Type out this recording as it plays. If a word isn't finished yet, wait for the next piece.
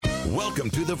Welcome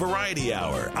to the Variety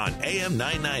Hour on AM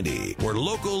 990, where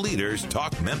local leaders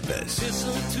talk Memphis.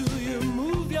 Listen to you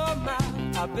move your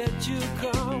mouth. I bet you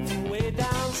come from way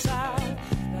down south.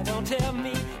 Now don't tell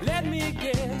me, let me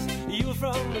guess. You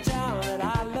from the town that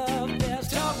I love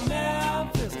best. Talk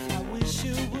Memphis, I wish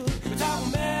you would.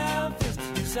 Talk Memphis,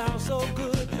 you sound so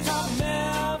good. Talk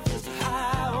Memphis,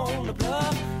 high on the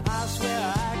bluff. I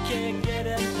swear I can't get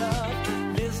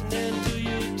enough. Listening to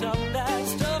you talk that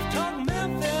stuff. Talk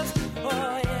Memphis,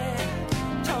 oh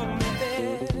yeah. Talk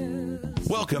Memphis.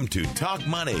 Welcome to Talk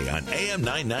Money on AM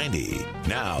 990.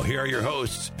 Now, here are your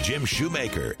hosts, Jim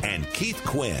Shoemaker and Keith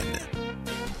Quinn.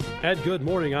 And good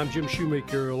morning. I'm Jim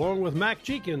Shoemaker, along with Mac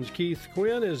Jenkins. Keith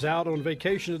Quinn is out on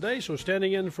vacation today, so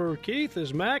standing in for Keith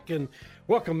is Mac. And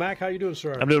welcome, Mac. How you doing,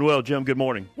 sir? I'm doing well, Jim. Good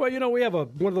morning. Well, you know, we have one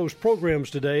of those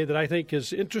programs today that I think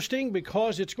is interesting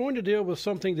because it's going to deal with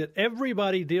something that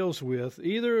everybody deals with.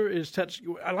 Either is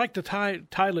I like to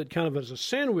title it kind of as a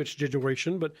sandwich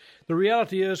situation, but the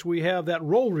reality is we have that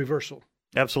role reversal.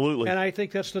 Absolutely. And I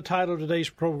think that's the title of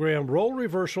today's program, Role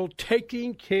Reversal,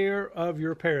 Taking Care of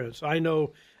Your Parents. I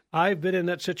know I've been in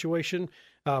that situation.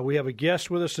 We have a guest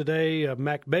with us today,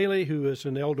 Mac Bailey, who is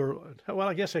an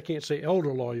I guess I can't say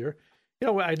elder lawyer. You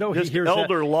know, I know just he hears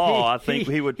elder that. law, I think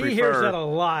he would prefer. He hears that a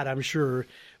lot, I'm sure.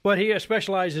 But he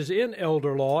specializes in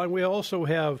elder law, and we also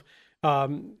have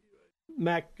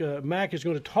Mac is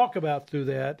going to talk about through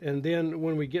that, and then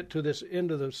when we get to this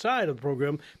end of the side of the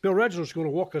program, Bill Reginald is going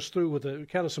to walk us through with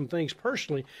kind of some things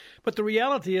personally. But the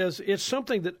reality is it's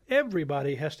something that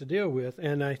everybody has to deal with,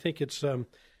 and I think it's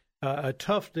a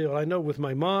tough deal. I know with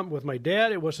my mom, with my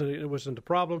dad, it wasn't a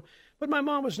problem, but my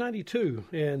mom was 92,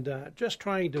 and just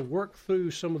trying to work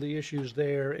through some of the issues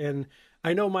there. And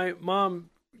I know my mom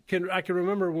I can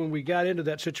remember when we got into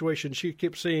that situation, she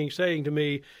kept saying to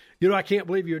me, you know, I can't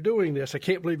believe you're doing this. I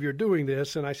can't believe you're doing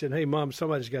this. And I said, hey, Mom,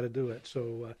 somebody's got to do it.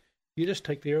 So you just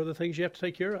take care of the things you have to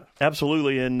take care of.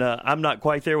 Absolutely. And I'm not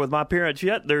quite there with my parents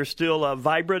yet. They're still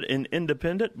vibrant and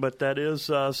independent, but that is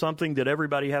something that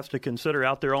everybody has to consider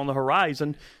out there on the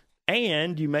horizon.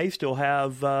 And you may still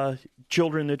have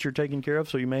children that you're taking care of,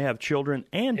 so you may have children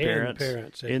and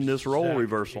parents in this role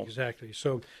reversal. Exactly.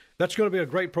 So that's going to be a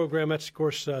great program. That's, of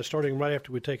course, starting right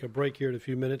after we take a break here in a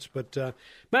few minutes. But,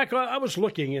 Mac, I was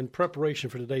looking in preparation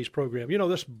for today's program. You know,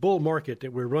 this bull market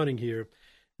that we're running here,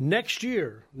 next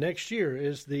year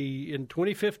is in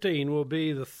 2015 will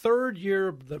be the third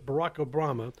year that Barack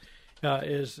Obama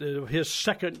is his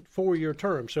second 4-year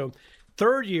term. So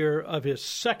third year of his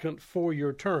second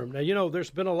 4-year term. Now, you know, there's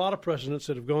been a lot of presidents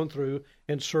that have gone through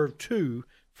and served 2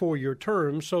 4-year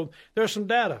terms. So there's some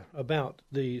data about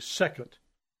the second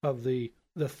of the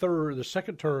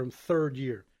second term, third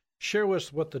year. Share with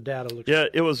us what the data looks like. Yeah,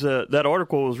 it was that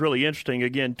article was really interesting.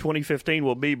 Again, 2015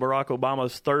 will be Barack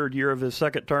Obama's third year of his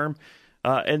second term.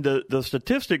 And the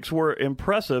statistics were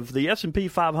impressive. The S&P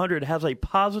 500 has a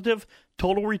positive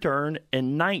total return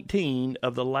in 19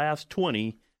 of the last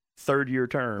 20 third-year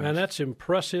terms. And that's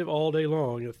impressive all day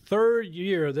long. A third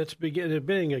year, that's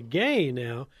being a gain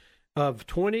now of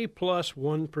 20 plus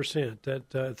 1%.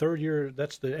 That third year,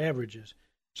 that's the averages.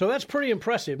 So that's pretty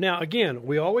impressive. Now, again,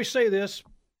 we always say this.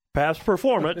 Past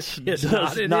performance is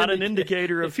not an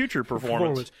indicator of future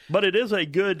performance, but it is a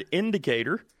good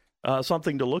indicator,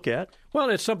 something to look at. Well,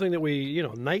 it's something that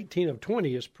 19 of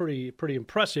 20 is pretty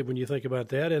impressive when you think about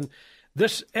that. And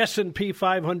this S&P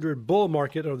 500 bull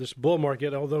market,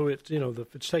 although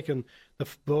it's taken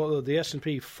the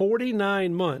S&P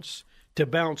 49 months to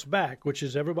bounce back, which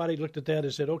is everybody looked at that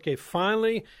and said, okay,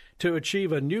 finally to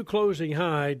achieve a new closing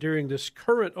high during this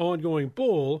current ongoing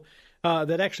bull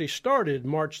that actually started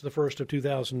March the 1st of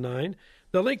 2009.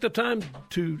 The length of time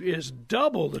is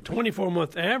double the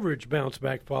 24-month average bounce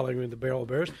back following the barrel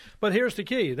bears. But here's the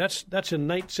key. That's since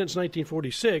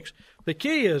 1946. The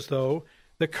key is, though,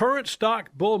 the current stock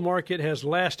bull market has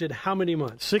lasted how many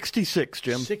months? 66,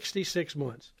 Jim. 66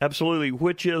 months. Absolutely,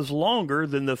 which is longer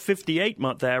than the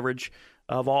 58-month average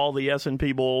of all the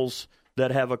S&P bulls that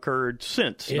have occurred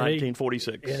since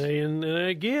 1946. And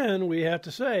again, we have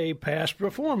to say past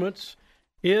performance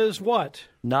is what?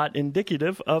 Not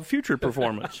indicative of future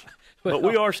performance. But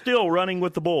we are still running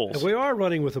with the bulls. We are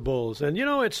running with the bulls. And,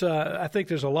 it's I think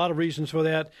there's a lot of reasons for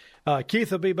that.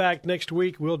 Keith will be back next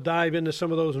week. We'll dive into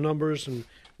some of those numbers, and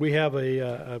we have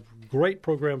a great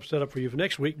program set up for you for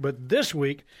next week. But this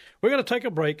week, we're going to take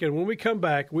a break, and when we come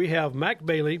back, we have Mac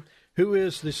Bailey, who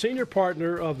is the senior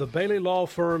partner of the Bailey Law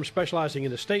Firm, specializing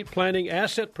in estate planning,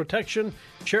 asset protection,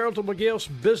 charitable gifts,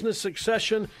 business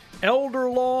succession, elder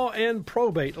law, and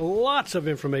probate. Lots of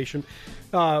information.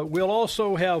 We'll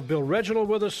also have Bill Reginald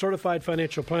with us, certified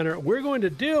financial planner. We're going to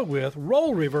deal with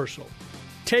role reversal.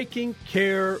 taking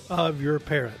care of your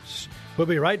parents. We'll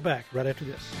be right back right after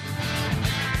this.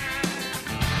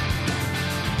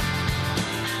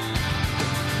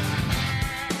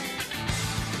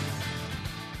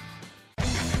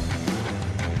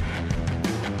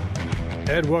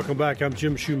 And welcome back. I'm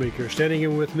Jim Shoemaker. Standing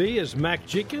in with me is Mac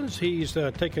Jenkins. He's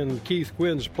taking Keith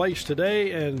Quinn's place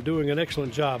today and doing an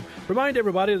excellent job. Remind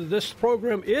everybody that this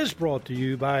program is brought to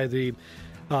you by the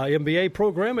MBA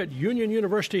program at Union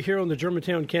University here on the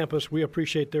Germantown campus. We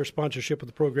appreciate their sponsorship of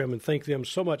the program and thank them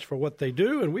so much for what they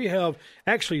do. And we have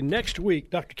actually next week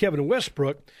Dr. Kevin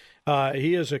Westbrook.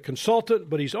 He is a consultant,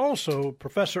 but he's also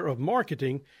professor of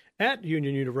marketing at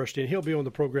Union University, and he'll be on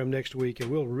the program next week,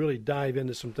 and we'll really dive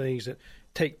into some things that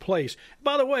take place.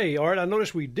 By the way, Art, I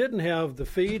noticed we didn't have the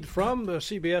feed from the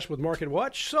CBS with Market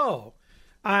Watch, so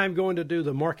I'm going to do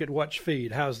the Market Watch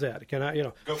feed. How's that? Can I,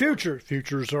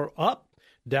 futures are up.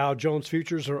 Dow Jones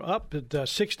futures are up at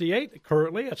 68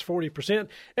 currently. That's 40%.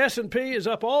 S&P is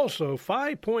up also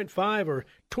 5.5 or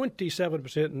 27%.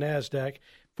 NASDAQ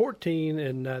 14,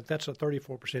 and that's a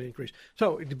 34% increase.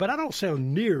 So, but I don't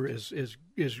sound near as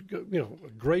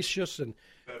gracious and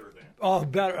better than. Oh,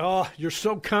 better. Oh, you're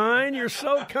so kind. You're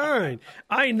so kind.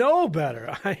 I know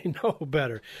better.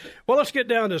 Well, let's get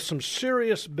down to some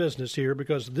serious business here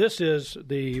because this is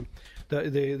the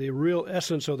real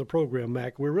essence of the program,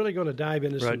 Mac. We're really going to dive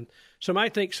into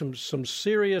some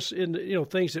serious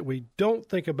things that we don't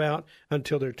think about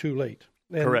until they're too late.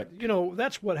 And, correct.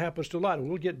 That's what happens to a lot. And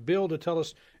we'll get Bill to tell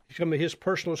us some of his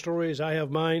personal stories. I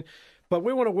have mine. But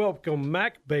we want to welcome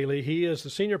Mac Bailey. He is the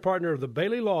senior partner of the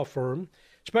Bailey Law Firm,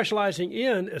 specializing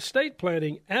in estate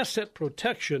planning, asset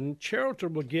protection,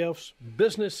 charitable gifts,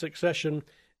 business succession,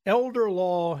 elder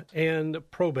law, and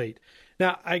probate.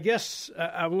 Now, I guess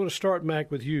I want to start, Mac,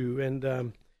 with you. And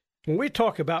when we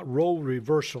talk about role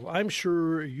reversal, I'm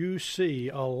sure you see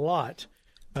a lot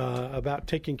about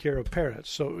taking care of parents.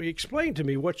 So explain to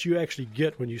me what you actually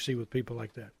get when you see with people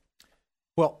like that.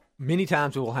 Well, many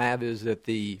times what we'll have is that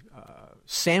the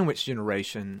sandwich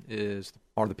generation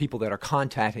are the people that are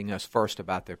contacting us first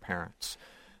about their parents.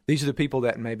 These are the people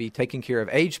that may be taking care of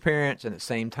aged parents and at the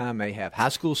same time may have high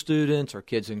school students or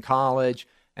kids in college,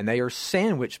 and they are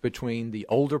sandwiched between the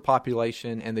older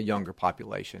population and the younger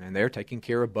population, and they're taking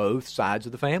care of both sides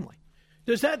of the family.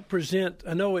 Does that present,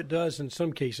 I know it does in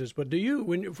some cases, but do you,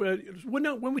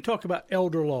 when we talk about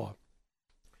elder law,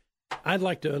 I'd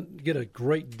like to get a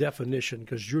great definition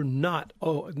because you're not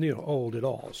old at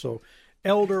all. So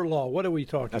elder law, what are we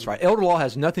talking about? That's right. Elder law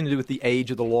has nothing to do with the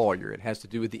age of the lawyer. It has to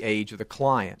do with the age of the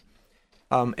client.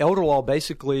 Elder law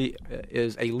basically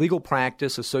is a legal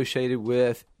practice associated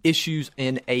with issues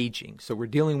in aging. So we're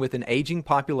dealing with an aging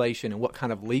population and what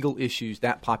kind of legal issues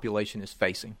that population is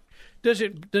facing. Does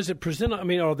it present? I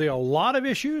mean, are there a lot of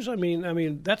issues? I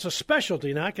mean, that's a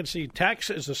specialty. Now I can see tax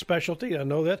is a specialty. I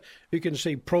know that. You can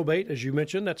see probate, as you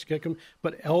mentioned. That's good.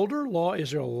 But elder law,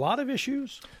 is there a lot of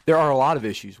issues? There are a lot of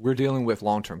issues. We're dealing with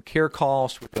long-term care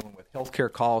costs. We're dealing with health care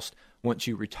costs. Once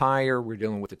you retire, we're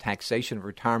dealing with the taxation of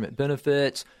retirement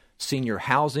benefits, senior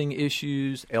housing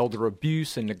issues, elder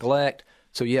abuse and neglect.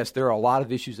 So yes, there are a lot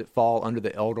of issues that fall under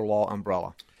the elder law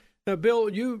umbrella. Now, Bill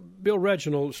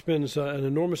Reginald spends an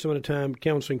enormous amount of time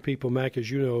counseling people, Mac, as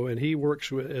you know, and he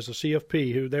works as a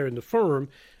CFP who there in the firm,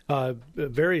 a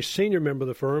very senior member of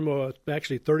the firm,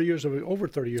 actually over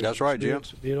 30 years. That's right, Jim.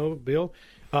 Bill,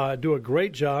 do a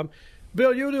great job.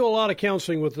 Bill, you do a lot of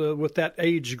counseling with that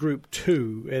age group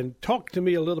too, and talk to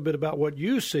me a little bit about what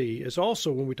you see is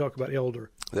also when we talk about elder.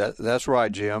 That's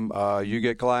right, Jim. You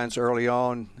get clients early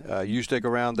on. You stick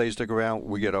around, they stick around.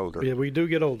 We get older. Yeah, we do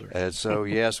get older. And so,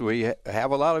 yes, we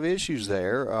have a lot of issues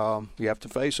there. You have to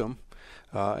face them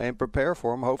and prepare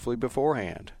for them, hopefully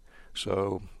beforehand.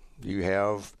 So you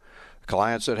have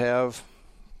clients that have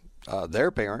their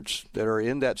parents that are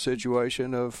in that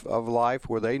situation of life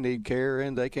where they need care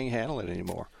and they can't handle it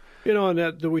anymore. And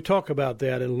that we talk about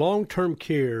that, and long-term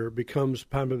care becomes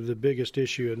probably the biggest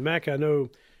issue. And, Mac, I know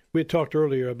we had talked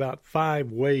earlier about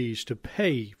 5 ways to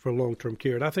pay for long-term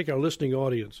care, and I think our listening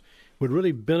audience would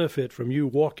really benefit from you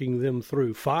walking them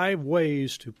through 5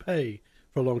 ways to pay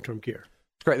for long-term care.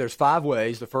 That's great. There's 5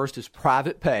 ways. The first is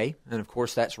private pay, and, of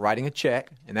course, that's writing a check,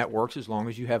 and that works as long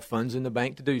as you have funds in the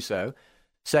bank to do so.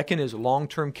 Second is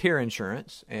long-term care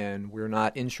insurance, and we're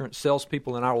not insurance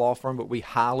salespeople in our law firm, but we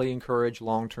highly encourage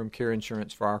long-term care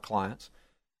insurance for our clients.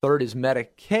 Third is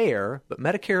Medicare, but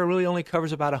Medicare really only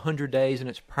covers about 100 days in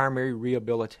its primary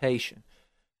rehabilitation.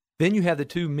 Then you have the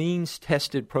 2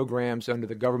 means-tested programs under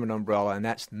the government umbrella, and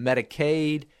that's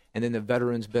Medicaid and then the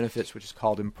Veterans Benefits, which is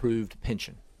called Improved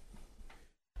Pension.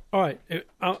 All right,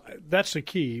 that's the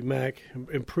key, Mac.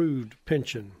 Improved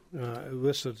pension.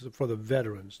 This is for the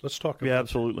veterans. Let's talk about. Yeah,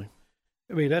 absolutely.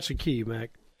 I mean, that's a key,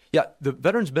 Mac. Yeah, the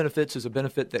Veterans Benefits is a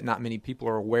benefit that not many people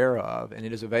are aware of, and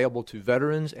it is available to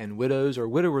veterans and widows or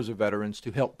widowers of veterans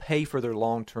to help pay for their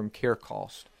long-term care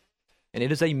costs. And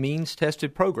it is a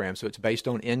means-tested program, so it's based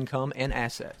on income and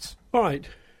assets. All right.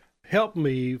 Help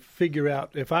me figure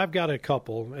out, if I've got a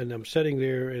couple and I'm sitting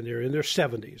there and they're in their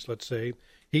 70s, let's say,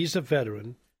 he's a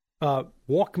veteran,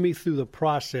 walk me through the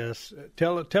process.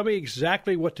 Tell me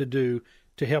exactly what to do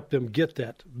to help them get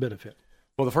that benefit.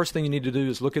 Well, the first thing you need to do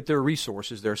is look at their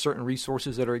resources. There are certain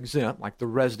resources that are exempt, like the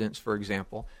residence, for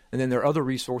example, and then there are other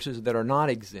resources that are not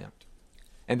exempt.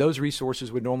 And those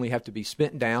resources would normally have to be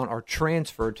spent down or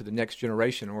transferred to the next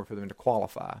generation in order for them to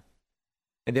qualify.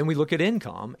 And then we look at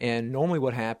income, and normally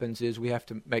what happens is we have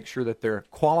to make sure that their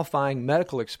qualifying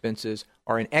medical expenses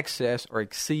are in excess or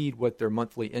exceed what their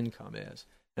monthly income is.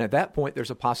 And at that point,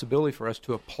 there's a possibility for us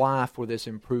to apply for this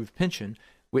improved pension,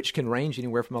 which can range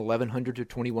anywhere from $1,100 to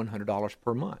 $2,100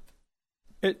 per month.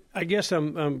 I guess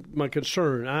my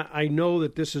concern, I know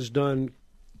that this is done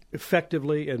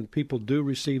effectively and people do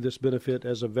receive this benefit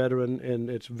as a veteran, and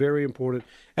it's very important.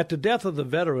 At the death of the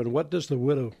veteran, what does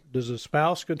the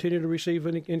spouse continue to receive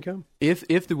any income? If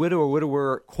the widow or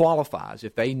widower qualifies,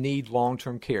 if they need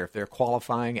long-term care, if they're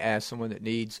qualifying as someone that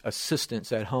needs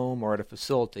assistance at home or at a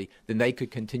facility, then they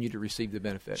could continue to receive the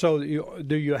benefit. So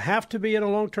do you have to be in a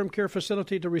long-term care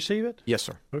facility to receive it? Yes,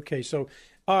 sir. Okay, so,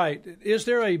 all right. Is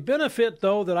there a benefit,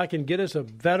 though, that I can get as a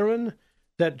veteran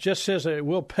that just says it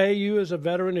will pay you as a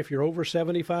veteran if you're over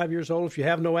 75 years old, if you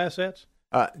have no assets?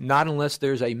 Not unless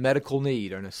there's a medical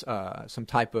need or some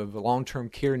type of long-term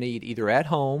care need, either at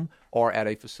home or at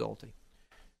a facility.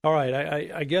 All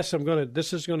right. I guess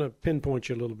this is going to pinpoint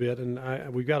you a little bit,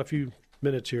 and we've got a few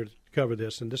minutes here to cover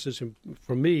this. And this is,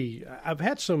 for me, I've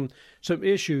had some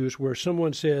issues where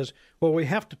someone says, well, we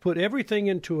have to put everything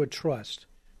into a trust.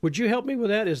 Would you help me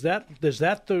with that? Is that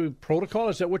the protocol?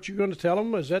 Is that what you're going to tell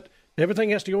them? Is that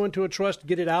everything has to go into a trust to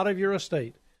get it out of your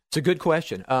estate? It's a good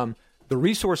question. The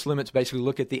resource limits basically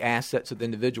look at the assets of the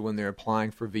individual when they're applying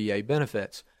for VA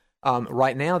benefits.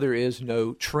 Right now, there is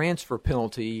no transfer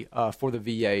penalty for the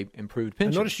VA improved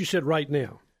pension. I noticed you said right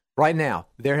now. Right now,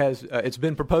 it's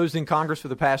been proposed in Congress for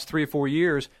the past 3 or 4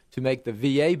 years to make the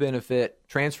VA benefit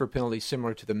transfer penalty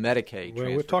similar to the Medicaid.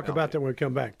 Well, we'll talk about that when we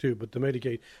come back too. But the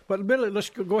Medicaid. But Billy, let's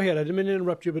go ahead. I didn't mean to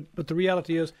interrupt you, but the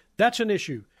reality is that's an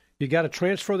issue. You got to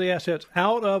transfer the assets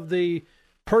out of the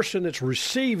person that's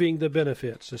receiving the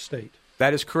benefits estate.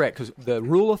 That is correct, because the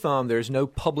rule of thumb, there's no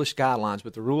published guidelines,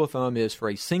 but the rule of thumb is for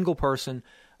a single person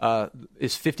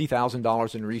is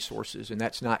 $50,000 in resources, and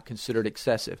that's not considered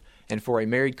excessive. And for a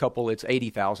married couple, it's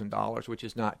 $80,000, which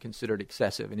is not considered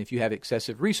excessive. And if you have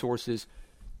excessive resources,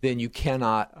 then you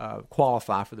cannot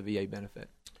qualify for the VA benefit.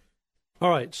 All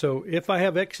right, so if I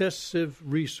have excessive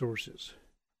resources,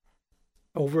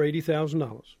 over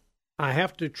 $80,000, I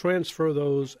have to transfer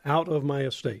those out of my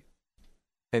estate.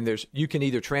 And you can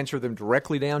either transfer them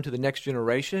directly down to the next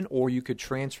generation, or you could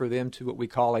transfer them to what we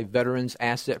call a Veterans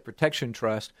Asset Protection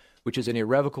Trust, which is an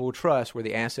irrevocable trust where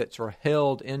the assets are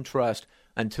held in trust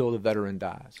until the veteran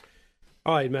dies.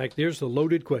 All right, Mac, there's the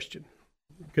loaded question.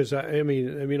 Because, I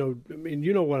mean,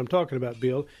 you know what I'm talking about,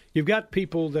 Bill. You've got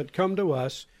people that come to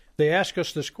us, they ask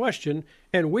us this question,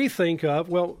 and we think of,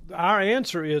 well, our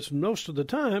answer is most of the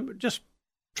time, just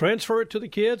transfer it to the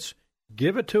kids,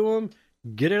 give it to them,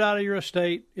 get it out of your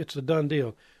estate, it's a done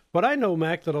deal. But I know,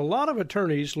 Mac, that a lot of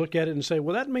attorneys look at it and say,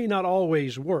 well, that may not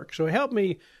always work. So help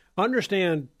me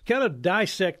understand, kind of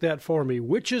dissect that for me.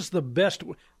 Which is the best?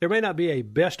 There may not be a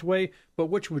best way,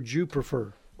 but which would you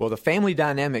prefer? Well, the family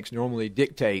dynamics normally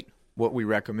dictate what we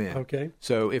recommend. Okay.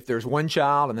 So if there's one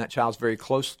child and that child's very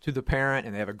close to the parent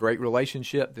and they have a great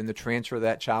relationship, then the transfer of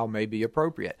that child may be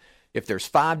appropriate. If there's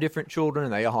 5 different children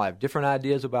and they all have different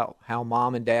ideas about how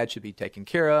mom and dad should be taken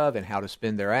care of and how to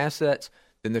spend their assets,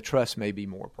 then the trust may be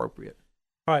more appropriate.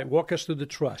 All right, walk us through the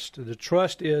trust. The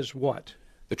trust is what?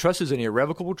 The trust is an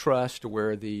irrevocable trust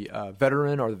where the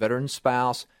veteran or the veteran's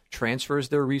spouse transfers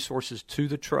their resources to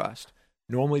the trust.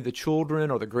 Normally the children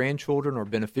or the grandchildren are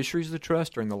beneficiaries of the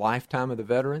trust during the lifetime of the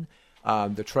veteran.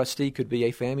 The trustee could be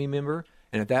a family member.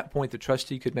 And at that point, the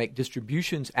trustee could make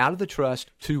distributions out of the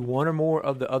trust to one or more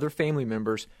of the other family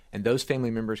members, and those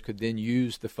family members could then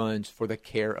use the funds for the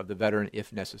care of the veteran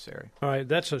if necessary. All right,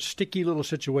 that's a sticky little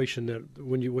situation that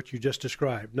what you just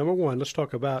described. Number one, let's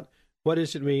talk about what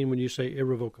does it mean when you say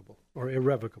irrevocable or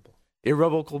irrevocable?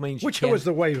 Irrevocable means Which is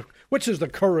the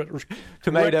current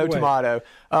tomato, correct way? tomato.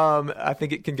 I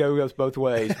think it can go both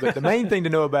ways. But the main thing to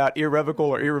know about irrevocable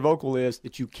or irrevocable is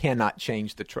that you cannot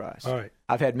change the trust. All right.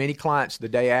 I've had many clients the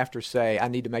day after say, I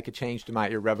need to make a change to my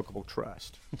irrevocable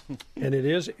trust. And it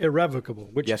is irrevocable.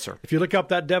 Which, Yes, sir. If you look up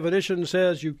that definition, it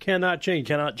says you cannot change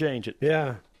it. Cannot change it.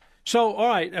 Yeah. So, all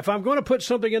right, if I'm going to put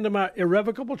something into my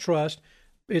irrevocable trust,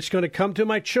 it's going to come to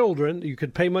my children. You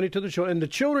could pay money to the children, and the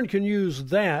children can use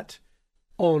that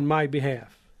on my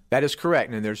behalf. That is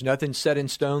correct, and there's nothing set in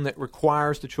stone that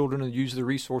requires the children to use the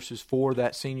resources for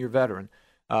that senior veteran.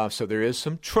 So there is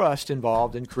some trust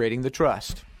involved in creating the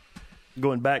trust.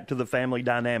 Going back to the family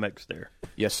dynamics there.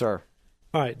 Yes, sir.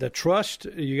 All right, the trust,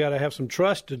 you got to have some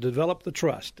trust to develop the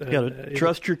trust. You got to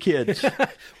trust your kids.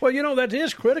 Well, that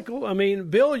is critical. I mean,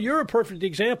 Bill, you're a perfect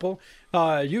example.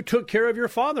 You took care of your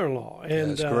father-in-law.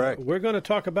 And, That's correct. We're going to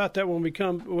talk about that when we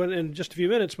come in just a few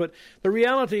minutes. But the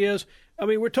reality is,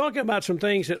 we're talking about some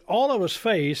things that all of us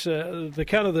face.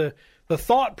 The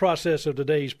thought process of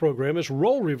today's program is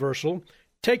role reversal,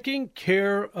 taking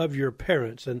care of your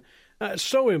parents. And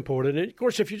so important. And of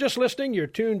course, if you're just listening, you're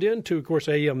tuned in to, of course,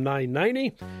 AM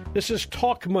 990. This is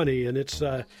Talk Money, and it's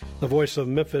the voice of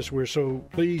Memphis. We're so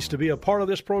pleased to be a part of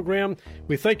this program.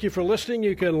 We thank you for listening.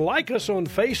 You can like us on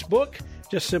Facebook.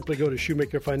 Just simply go to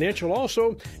Shoemaker Financial.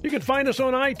 Also, you can find us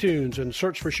on iTunes and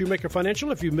search for Shoemaker Financial.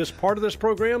 If you missed part of this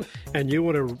program and you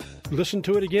want to listen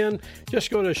to it again, just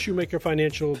go to Shoemaker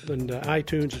Financial and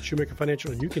iTunes at Shoemaker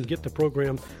Financial, and you can get the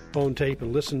program on tape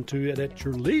and listen to it at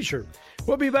your leisure.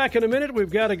 We'll be back in a minute. We've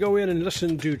got to go in and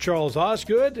listen to Charles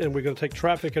Osgood, and we're going to take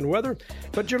traffic and weather.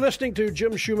 But you're listening to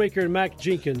Jim Shoemaker and Mac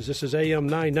Jenkins. This is AM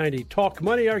 990 Talk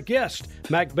Money. Our guest,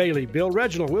 Mac Bailey, Bill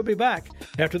Reginald. We'll be back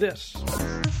after this.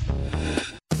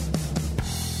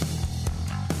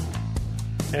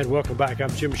 And welcome back. I'm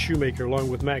Jim Shoemaker along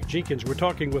with Mac Jenkins. We're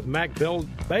talking with Mac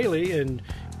Bailey and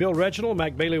Bill Reginald.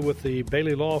 Mac Bailey with the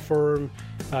Bailey Law Firm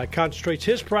concentrates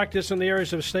his practice in the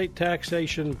areas of estate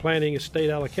taxation, planning, estate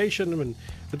allocation, and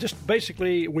just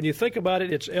basically, when you think about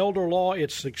it, it's elder law,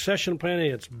 it's succession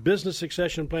planning, it's business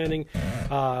succession planning.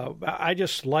 I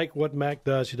just like what Mac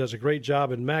does. He does a great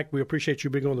job. And Mac, we appreciate you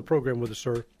being on the program with us,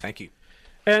 sir. Thank you.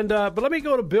 And but let me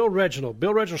go to Bill Reginald.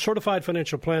 Bill Reginald, certified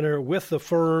financial planner with the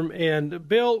firm. And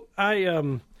Bill,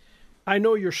 I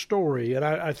know your story, and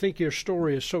I think your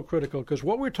story is so critical because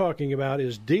what we're talking about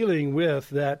is dealing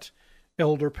with that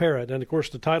elder parent. And of course,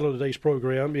 the title of today's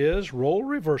program is Role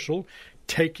Reversal: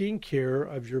 Taking Care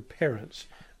of Your Parents.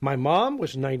 My mom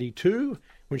was 92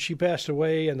 when she passed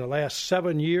away. In the last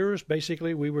 7 years,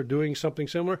 basically, we were doing something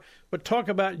similar. But talk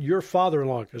about your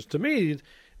father-in-law, because to me,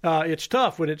 it's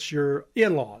tough when it's your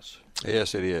in-laws.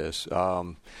 Yes, it is.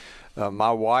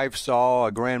 My wife saw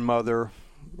a grandmother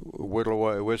whittle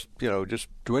away, just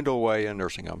dwindle away in a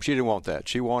nursing home. She didn't want that.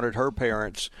 She wanted her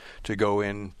parents to go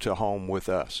into home with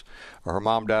us. Her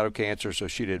mom died of cancer, so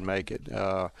she didn't make it.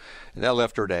 And that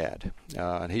left her dad.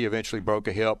 And he eventually broke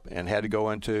a hip and had to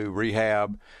go into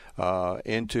rehab,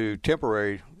 into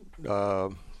temporary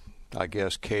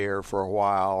care for a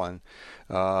while. And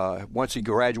once he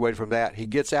graduated from that, he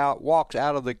gets out, walks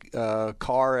out of the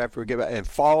car after we get back, and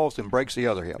falls and breaks the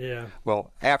other hip. Yeah.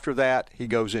 Well, after that, he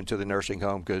goes into the nursing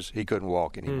home because he couldn't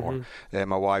walk anymore. Mm-hmm. And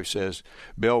my wife says,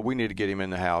 Bill, we need to get him in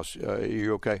the house.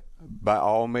 You okay? By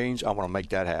all means, I want to make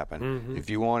that happen. Mm-hmm. If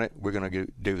you want it, we're going to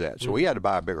do that. So we had to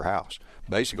buy a bigger house.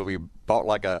 Basically, we bought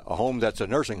like a home that's a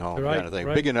nursing home kind of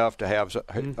thing, big enough to have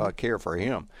care for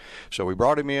him. So we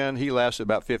brought him in. He lasted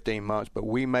about 15 months, but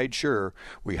we made sure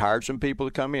we hired some people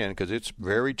to come in because it's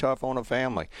very tough on a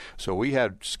family. So we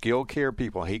had skilled care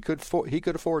people. He could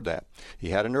afford that. He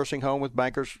had a nursing home with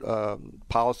Bankers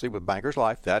policy with Bankers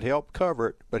Life. That helped cover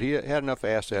it, but he had enough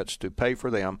assets to pay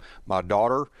for them. My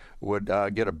daughter would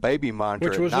get a baby monitor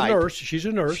which was at night. A nurse. She's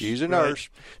a nurse. She's a nurse.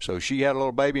 So she had a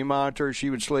little baby monitor. She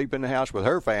would sleep in the house with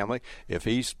her family. If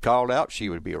he's called out, she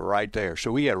would be right there.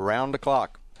 So we had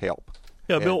round-the-clock help.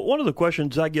 Yeah, Bill, one of the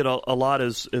questions I get a lot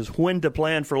is when to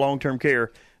plan for long-term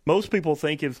care. Most people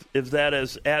think if that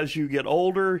as you get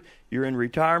older, you're in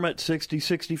retirement, 60,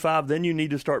 65, then you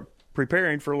need to start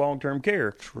preparing for long-term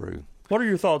care. True. What are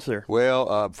your thoughts there?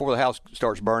 Well, before the house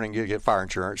starts burning, you get fire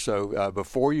insurance. So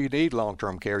before you need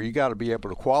long-term care, you got to be able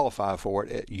to qualify for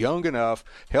it young enough,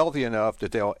 healthy enough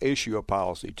that they'll issue a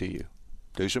policy to you.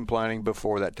 Do some planning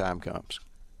before that time comes.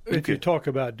 If you talk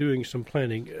about doing some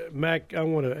planning, Mac, I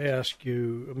want to ask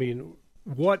you,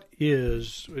 what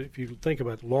is, if you think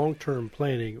about long-term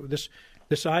planning,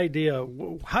 this idea,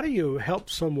 how do you help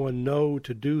someone know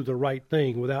to do the right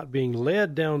thing without being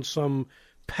led down some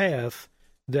path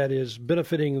that is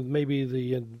benefiting maybe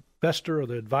the investor or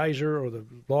the advisor or the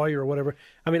lawyer or whatever.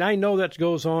 I mean, I know that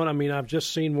goes on. I mean, I've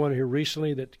just seen one here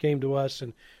recently that came to us,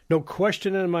 and no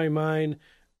question in my mind,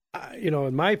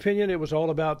 in my opinion, it was all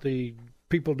about the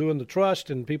people doing the trust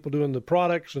and people doing the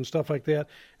products and stuff like that.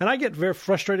 And I get very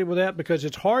frustrated with that because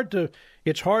it's hard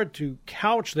to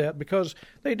couch that, because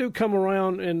they do come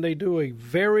around and they do a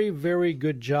very, very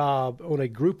good job on a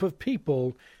group of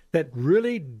people that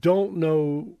really don't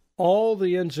know all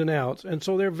the ins and outs. And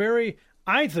so they're very,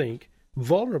 I think,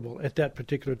 vulnerable at that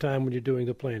particular time when you're doing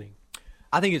the planning.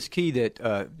 I think it's key that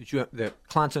that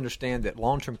clients understand that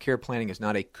long-term care planning is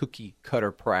not a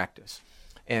cookie-cutter practice.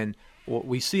 And what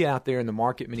we see out there in the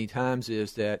market many times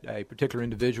is that a particular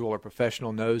individual or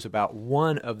professional knows about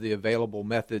one of the available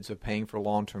methods of paying for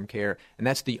long-term care, and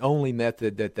that's the only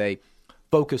method that they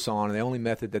focus on and the only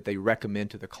method that they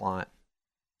recommend to the client.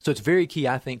 So it's very key,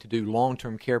 I think, to do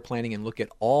long-term care planning and look at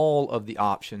all of the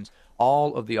options,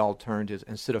 all of the alternatives,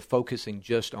 instead of focusing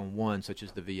just on one, such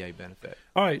as the VA benefit.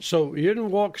 All right, so in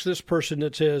walks this person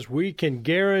that says, we can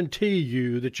guarantee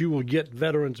you that you will get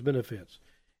veterans benefits.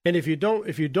 And if you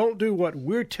don't do what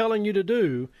we're telling you to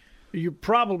do, you're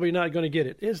probably not going to get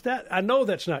it. Is that? I know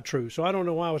that's not true, so I don't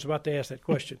know why I was about to ask that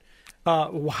question.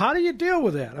 How do you deal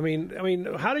with that? I mean,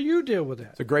 how do you deal with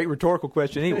that? It's a great rhetorical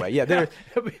question anyway. Yeah,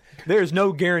 there's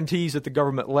no guarantees at the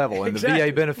government level, and Exactly. the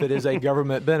VA benefit is a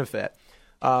government benefit.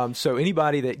 So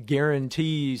anybody that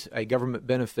guarantees a government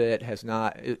benefit is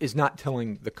not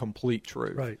telling the complete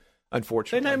truth, Right.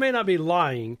 unfortunately. They may not be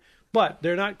lying, but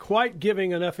they're not quite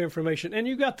giving enough information. And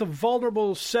you got the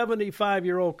vulnerable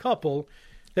 75-year-old couple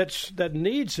that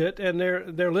needs it, and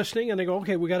they're listening, and they go,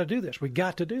 okay, we got to do this. We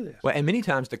got to do this. Well, and many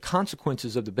times the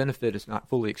consequences of the benefit is not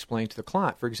fully explained to the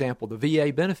client. For example, the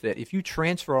VA benefit, if you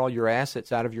transfer all your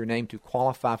assets out of your name to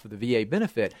qualify for the VA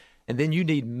benefit, and then you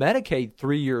need Medicaid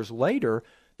 3 years later,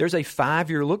 there's a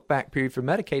 5-year look-back period for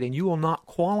Medicaid, and you will not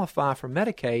qualify for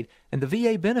Medicaid, and the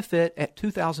VA benefit at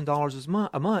 $2,000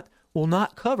 a month will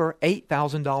not cover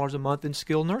 $8,000 a month in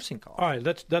skilled nursing costs. All right,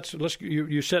 let's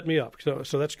you set me up, so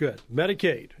that's good.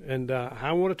 Medicaid, and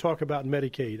I want to talk about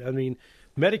Medicaid. I mean,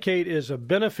 Medicaid is a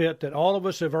benefit that all of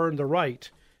us have earned the right,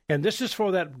 and this is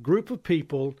for that group of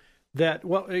people that.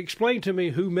 Well, explain to me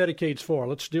who Medicaid's for.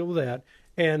 Let's deal with that,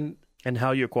 and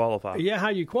how you qualify. Yeah, how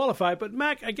you qualify. But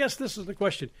Mac, I guess this is the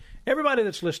question. Everybody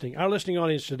that's listening, our listening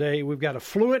audience today, we've got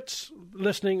affluents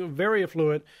listening, very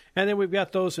affluent, and then we've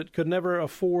got those that could never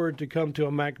afford to come to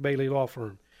a Mac Bailey law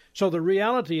firm. So the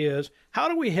reality is, how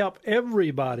do we help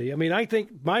everybody? I mean, I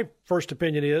think my first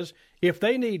opinion is, if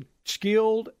they need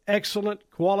skilled, excellent,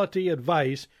 quality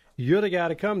advice, you're the guy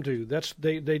to come to.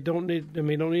 They don't need. I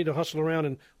mean, don't need to hustle around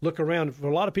and look around. For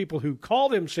a lot of people who call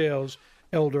themselves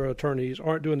elder attorneys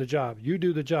aren't doing the job. You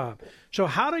do the job. So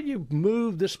how do you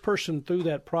move this person through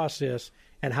that process,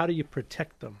 and how do you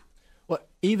protect them? Well,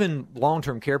 even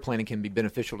long-term care planning can be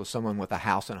beneficial to someone with a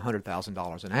house and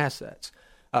 $100,000 in assets,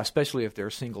 especially if they're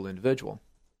a single individual,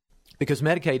 because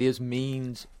Medicaid is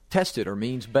means tested or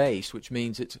means based, which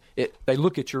means they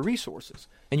look at your resources,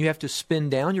 and you have to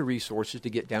spend down your resources to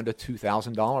get down to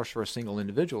 $2,000 for a single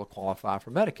individual to qualify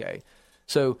for Medicaid.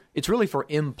 So it's really for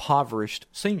impoverished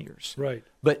seniors. Right.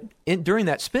 But during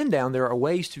that spend down, there are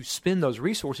ways to spend those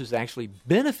resources that actually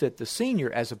benefit the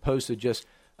senior, as opposed to just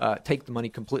take the money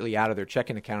completely out of their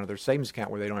checking account or their savings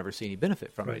account where they don't ever see any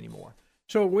benefit from it anymore.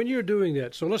 So when you're doing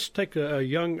that, so let's take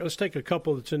a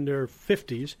couple that's in their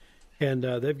 50s, and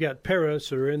they've got parents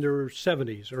that are in their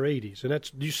 70s or 80s,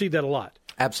 and you see that a lot.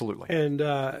 Absolutely. And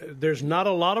there's not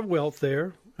a lot of wealth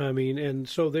there. I mean, and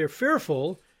so they're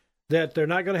fearful that they're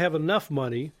not going to have enough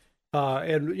money.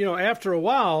 And, after a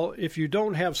while, if you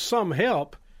don't have some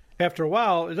help, after a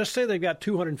while, let's say they've got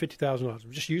 $250,000.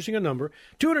 I'm just using a number,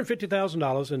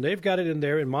 $250,000, and they've got it in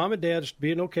there, and mom and dad's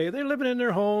being okay. They're living in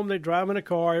their home. They're driving a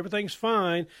car. Everything's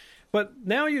fine. But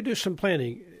now you do some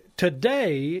planning.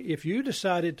 Today, if you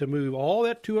decided to move all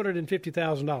that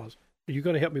 $250,000, you're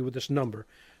going to help me with this number,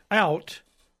 out,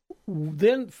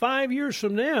 then 5 years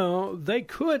from now, they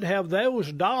could have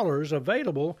those dollars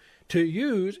available to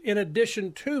use in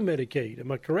addition to Medicaid.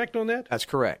 Am I correct on that? That's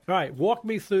correct. All right. Walk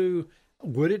me through,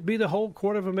 would it be the whole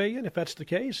 $250,000 if that's the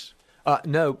case?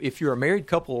 No. If you're a married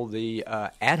couple, the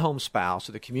at-home spouse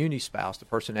or the community spouse, the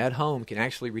person at home, can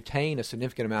actually retain a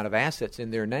significant amount of assets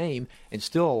in their name and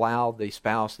still allow the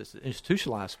spouse, that's the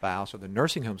institutionalized spouse or the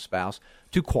nursing home spouse,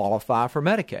 to qualify for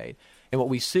Medicaid. And what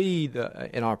we see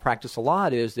in our practice a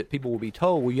lot is that people will be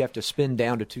told, well, you have to spend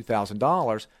down to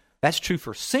 $2,000. That's true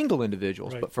for single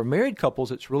individuals, right. But for married couples,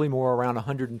 it's really more around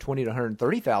 $120,000 to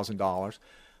 $130,000.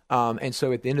 And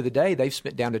so at the end of the day, they've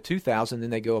spent down to $2,000, then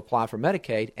they go apply for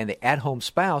Medicaid, and the at-home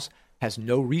spouse has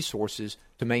no resources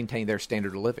to maintain their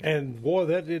standard of living. And boy,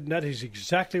 that is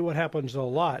exactly what happens a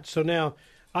lot. So now,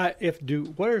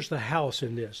 where's the house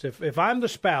in this? If I'm the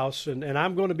spouse and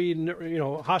I'm going to be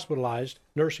hospitalized,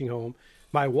 nursing home,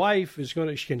 my wife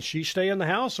can she stay in the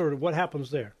house, or what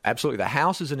happens there? Absolutely. The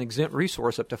house is an exempt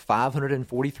resource up to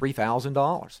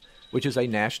 $543,000, which is a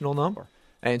national number.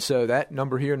 And so that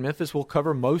number here in Memphis will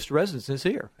cover most residences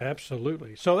here.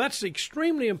 Absolutely. So that's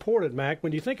extremely important, Mac,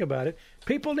 when you think about it.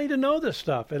 People need to know this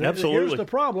stuff. And Absolutely. Here's the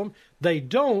problem. They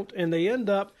don't, and they end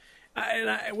up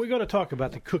we're going to talk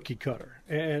about the cookie cutter.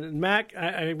 And, Mac,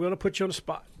 I'm going to put you on the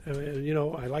spot. I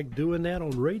like doing that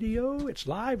on radio. It's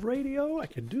live radio. I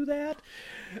can do that.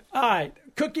 All right,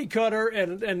 cookie cutter,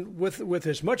 and with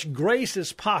as much grace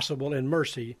as possible and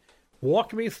mercy,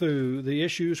 walk me through the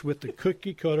issues with the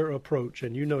cookie cutter approach,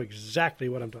 and you know exactly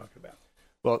what I'm talking about.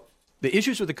 Well, the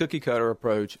issues with the cookie cutter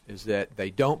approach is that they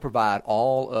don't provide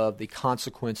all of the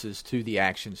consequences to the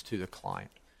actions to the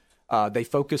client. They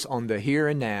focus on the here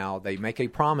and now. They make a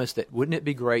promise that wouldn't it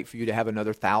be great for you to have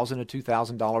another $1,000 or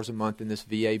 $2,000 a month in this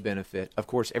VA benefit? Of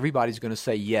course, everybody's going to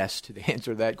say yes to the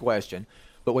answer to that question.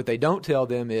 But what they don't tell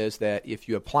them is that if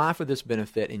you apply for this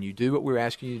benefit and you do what we're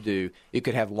asking you to do, it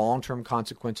could have long-term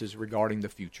consequences regarding the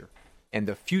future. And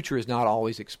the future is not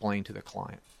always explained to the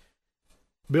client.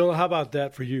 Bill, how about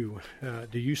that for you?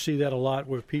 Do you see that a lot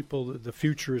where the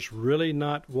future is really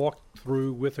not walked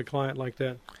through with a client like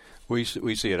that? We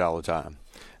see it all the time.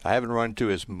 I haven't run into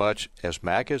as much as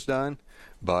Mac has done,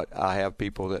 but I have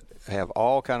people that have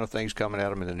all kind of things coming at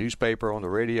them in the newspaper, on the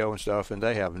radio and stuff, and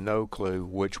they have no clue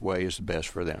which way is the best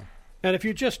for them. And if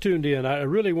you just tuned in, I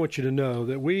really want you to know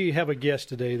that we have a guest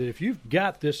today that if you've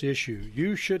got this issue,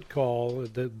 you should call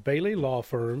the Bailey Law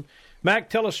Firm.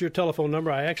 Mac, tell us your telephone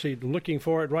number. I'm actually looking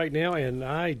for it right now, and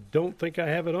I don't think I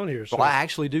have it on here. So. Well, I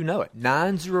actually do know it.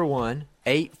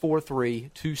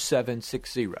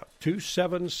 901-843-2760.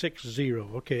 2760.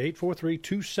 Okay,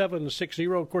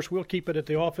 843-2760. Of course, we'll keep it at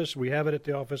the office. We have it at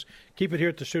the office. Keep it here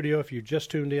at the studio. If you just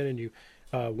tuned in and you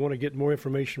want to get more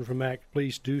information from Mac,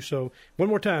 please do so. One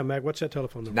more time, Mac, what's that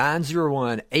telephone number?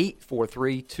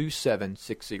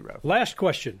 901-843-2760. Last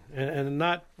question, and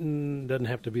doesn't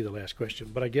have to be the last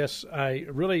question, but I guess I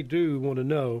really do want to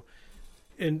know,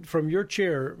 and from your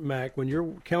chair, Mac, when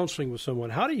you're counseling with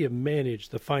someone, how do you manage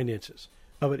the finances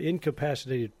of an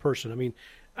incapacitated person? I mean,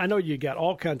 I know you got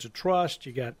all kinds of trust,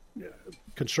 you got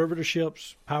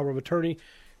conservatorships, power of attorney.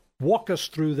 Walk us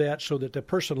through that so that the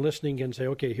person listening can say,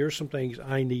 okay, here's some things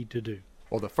I need to do.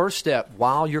 Well, the first step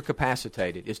while you're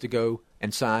capacitated is to go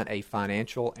and sign a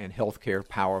financial and health care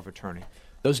power of attorney.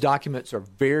 Those documents are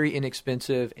very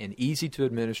inexpensive and easy to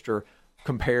administer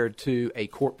compared to a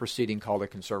court proceeding called a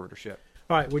conservatorship.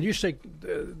 All right, when you say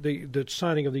the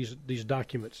signing of these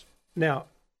documents, now,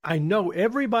 I know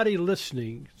everybody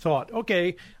listening thought,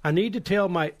 okay, I need to tell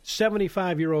my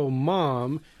 75-year-old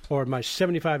mom or my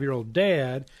 75-year-old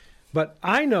dad, but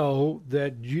I know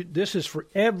that this is for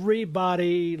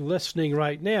everybody listening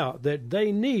right now, that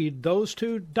they need those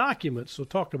two documents. So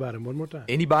talk about them one more time.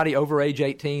 Anybody over age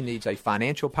 18 needs a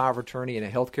financial power of attorney and a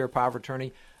health care power of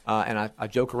attorney. And I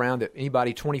joke around that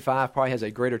anybody 25 probably has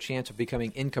a greater chance of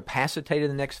becoming incapacitated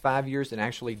in the next 5 years than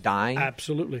actually dying.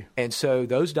 Absolutely. And so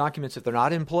those documents, if they're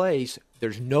not in place,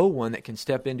 there's no one that can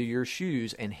step into your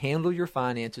shoes and handle your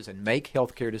finances and make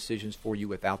health care decisions for you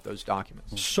without those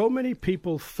documents. So many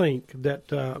people think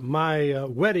that my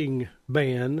wedding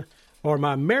band or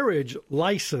my marriage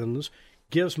license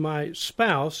gives my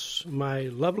spouse, my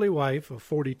lovely wife of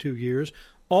 42 years,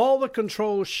 all the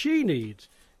control she needs.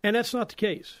 And that's not the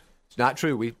case. It's not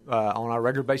true. We on our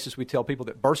regular basis, we tell people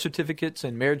that birth certificates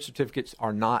and marriage certificates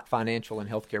are not financial and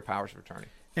health care powers of attorney.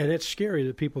 And it's scary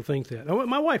that people think that. Oh,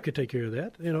 my wife could take care of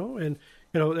that, and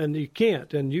you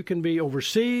can't. And you can be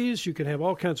overseas. You can have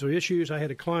all kinds of issues. I had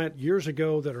a client years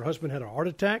ago that her husband had a heart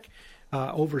attack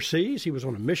overseas. He was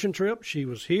on a mission trip. She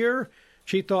was here.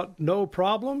 She thought no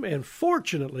problem. And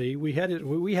fortunately, we had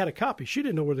a copy. She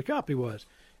didn't know where the copy was,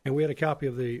 and we had a copy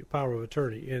of the power of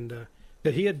attorney. And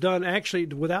that he had done she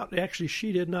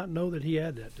did not know that he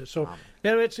had that. So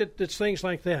it's things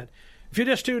like that. If you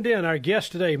just tuned in, our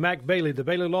guest today, Mac Bailey, the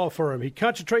Bailey Law Firm. He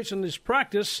concentrates on his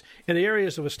practice in the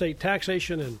areas of estate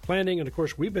taxation and planning. And, of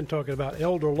course, we've been talking about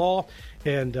elder law.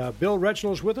 And Bill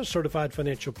Reginald is with us, certified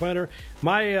financial planner.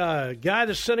 My guy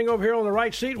that's sitting over here on the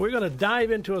right seat, we're going to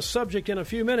dive into a subject in a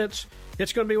few minutes.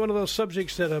 It's going to be one of those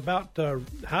subjects that about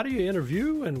how do you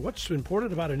interview and what's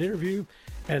important about an interview.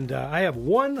 And I have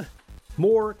one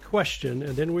more question,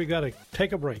 and then we got to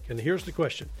take a break. And here's the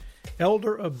question.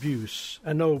 Elder abuse.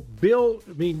 I know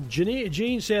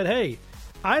Gene said, hey,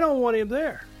 I don't want him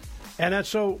there. And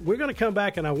so we're going to come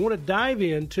back, and I want to dive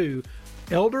into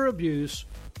elder abuse,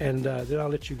 and then I'll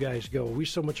let you guys go. We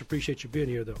so much appreciate you being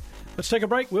here, though. Let's take a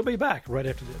break. We'll be back right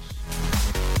after this.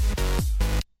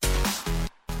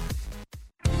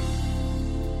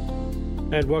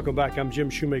 And welcome back. I'm Jim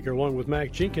Shoemaker along with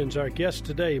Mac Jenkins. Our guest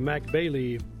today, Mac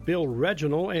Bailey, Bill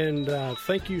Reginald, and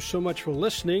thank you so much for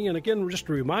listening. And again, just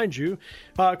to remind you,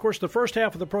 of course, the first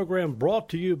half of the program brought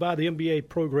to you by the MBA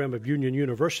program of Union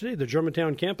University, the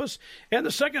Germantown campus, and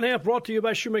the second half brought to you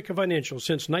by Shoemaker Financial.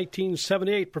 Since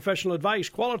 1978, professional advice,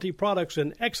 quality products,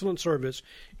 and excellent service.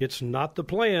 It's not the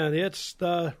plan, it's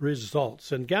the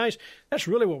results. And guys, that's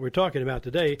really what we're talking about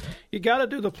today. You got to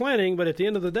do the planning, but at the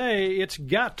end of the day, it's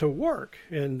got to work.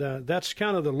 And that's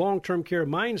kind of the long-term care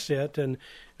mindset, and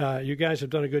you guys have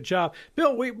done a good job.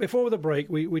 Bill, before the break,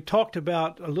 we talked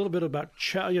about a little bit about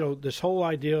this whole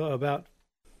idea about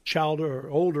child or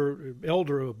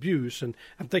elder abuse, and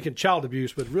I'm thinking child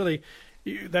abuse, but really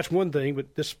that's one thing.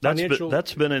 But this financial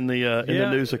that's been in the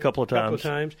news a couple of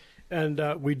times. And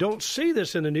we don't see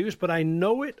this in the news, but I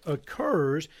know it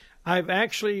occurs. I've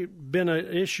actually been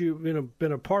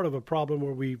been a part of a problem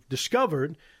where we've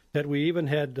discovered that we even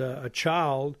had a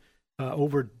child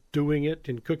overdoing it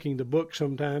and cooking the book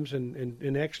sometimes,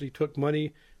 and actually took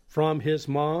money from his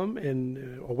mom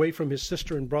and away from his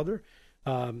sister and brother.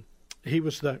 He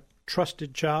was the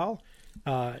trusted child,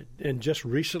 and just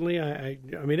recently, I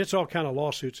mean, it's all kind of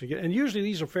lawsuits again, and usually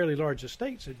these are fairly large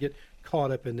estates that get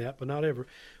caught up in that, but not ever.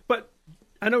 But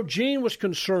I know Jean was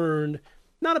concerned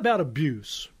not about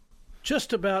abuse,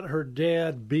 just about her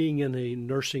dad being in a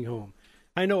nursing home.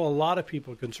 I know a lot of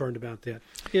people are concerned about that.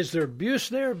 Is there abuse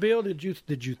there, Bill? Did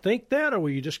you think that, or were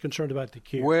you just concerned about the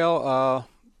care? Well,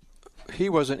 he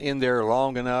wasn't in there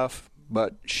long enough,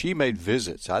 but she made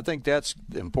visits. I think that's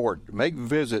important. Make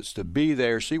visits, to be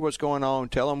there, see what's going on,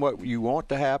 tell them what you want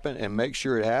to happen, and make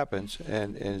sure it happens,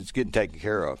 and it's getting taken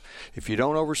care of. If you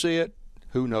don't oversee it,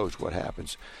 who knows what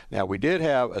happens. Now, we did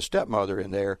have a stepmother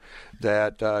in there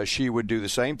that she would do the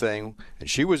same thing, and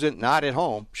she was not at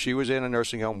home. She was in a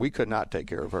nursing home. We could not take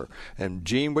care of her. And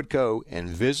Jean would go and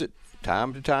visit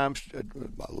time to time,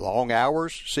 long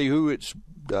hours, see who it's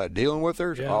dealing with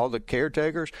her, all the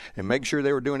caretakers, and make sure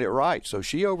they were doing it right. So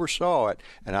she oversaw it,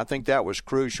 and I think that was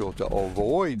crucial to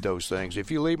avoid those things.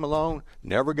 If you leave them alone,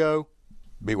 never go,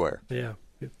 beware. Yeah.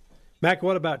 Mac,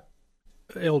 what about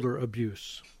elder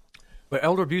abuse? But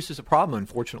elder abuse is a problem,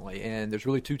 unfortunately, and there's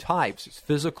really two types. It's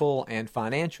physical and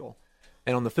financial.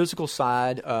 And on the physical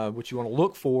side, what you want to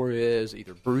look for is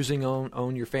either bruising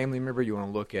on your family member. You want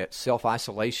to look at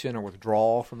self-isolation or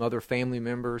withdrawal from other family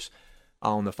members.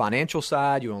 On the financial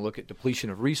side, you want to look at depletion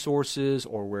of resources,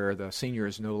 or where the senior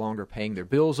is no longer paying their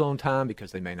bills on time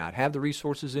because they may not have the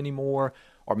resources anymore,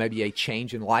 or maybe a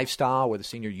change in lifestyle where the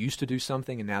senior used to do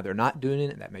something and now they're not doing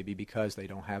it, and that may be because they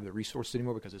don't have the resources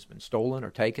anymore because it's been stolen or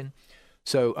taken.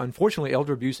 So, unfortunately,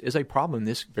 elder abuse is a problem in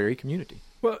this very community.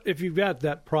 Well, if you've got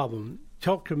that problem,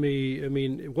 talk to me. I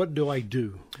mean, what do I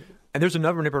do? And there's a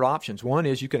number of different options. One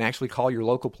is you can actually call your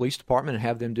local police department and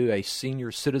have them do a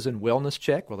senior citizen wellness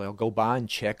check where they'll go by and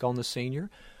check on the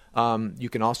senior. You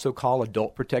can also call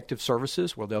Adult Protective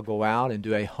Services where they'll go out and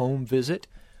do a home visit.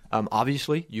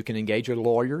 Obviously, you can engage a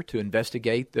lawyer to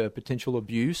investigate the potential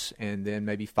abuse and then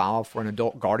maybe file for an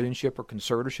adult guardianship or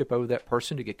conservatorship over that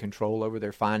person to get control over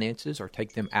their finances or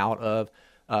take them out of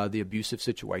the abusive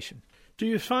situation. Do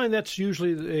you find that's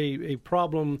usually a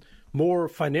problem, more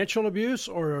financial abuse,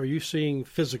 or are you seeing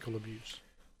physical abuse?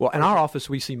 Well, in our office,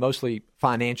 we see mostly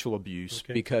financial abuse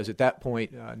because at that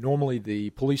point, normally the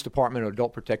police department or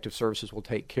Adult Protective Services will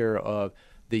take care of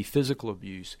the physical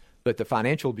abuse. But the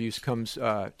financial abuse comes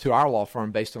to our law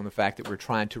firm based on the fact that we're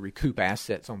trying to recoup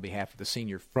assets on behalf of the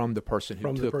senior from the person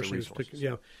who took the resources.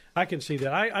 Yeah, I can see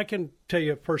that. I can tell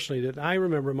you personally that I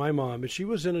remember my mom, and she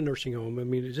was in a nursing home. I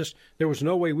mean, there was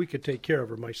no way we could take care of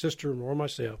her, my sister or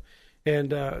myself.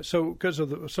 And so because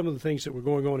of some of the things that were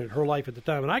going on in her life at the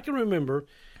time. And I can remember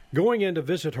going in to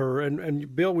visit her,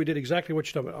 and Bill, we did exactly what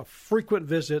you're talking about, frequent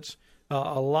visits.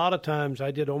 A lot of times I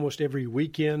did almost every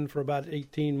weekend for about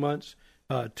 18 months.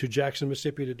 To Jackson,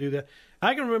 Mississippi to do that.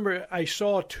 I can remember I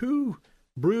saw 2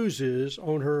 bruises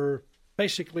on her,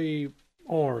 basically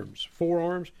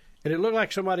forearms, and it looked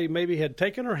like somebody maybe had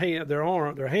taken their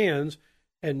hands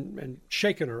and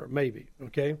shaken her, maybe,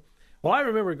 okay? Well, I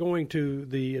remember going to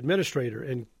the administrator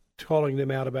and calling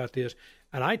them out about this,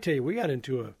 and I tell you, we got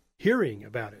into a hearing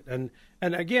about it. And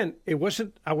again, I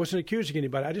wasn't accusing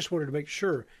anybody. I just wanted to make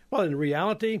sure. Well, in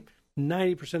reality,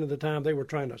 90% of the time they were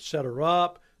trying to set her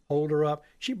up, hold her up.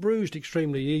 She bruised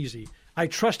extremely easy. I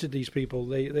trusted these people.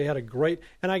 They had a great,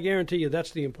 and I guarantee you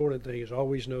that's the important thing, is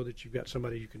always know that you've got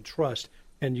somebody you can trust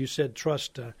and you said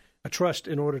trust. A trust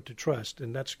in order to trust,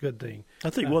 and that's a good thing. I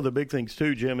think one of the big things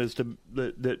too, Jim, is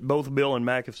that both Bill and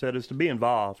Mac have said is to be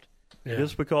involved. Yeah.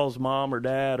 Just because mom or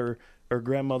dad or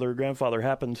grandmother or grandfather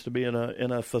happens to be in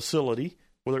a facility,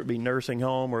 whether it be nursing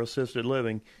home or assisted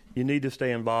living, you need to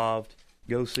stay involved.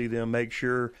 Go see them. Make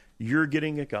sure you're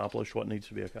getting accomplished what needs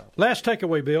to be accomplished. Last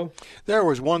takeaway, Bill. There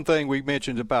was one thing we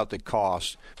mentioned about the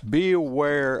cost. Be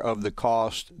aware of the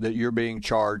cost that you're being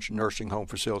charged, nursing home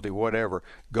facility, whatever.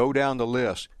 Go down the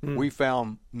list. We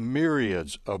found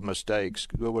myriads of mistakes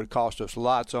that would cost us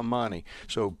lots of money.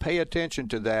 So pay attention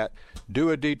to that. Do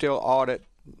a detailed audit.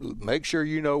 Make sure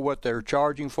you know what they're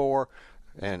charging for,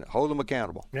 and hold them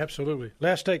accountable. Absolutely.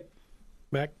 Last take,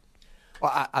 Mac.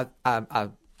 Well,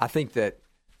 I think that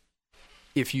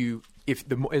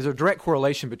there's a direct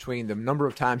correlation between the number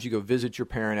of times you go visit your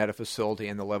parent at a facility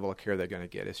and the level of care they're going to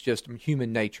get. It's just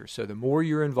human nature. So the more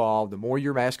you're involved, the more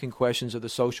you're asking questions of the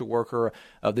social worker,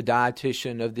 of the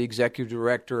dietitian, of the executive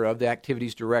director, of the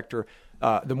activities director,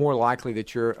 the more likely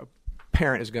that your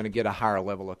parent is going to get a higher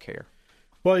level of care.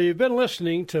 Well, you've been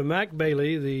listening to Mac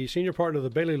Bailey, the senior partner of the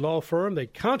Bailey Law Firm. They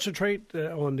concentrate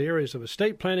on the areas of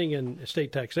estate planning and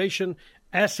estate taxation,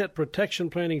 asset protection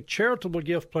planning, charitable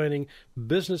gift planning,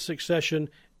 business succession,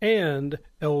 and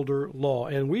elder law.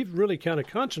 And we've really kind of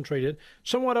concentrated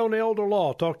somewhat on elder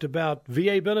law, talked about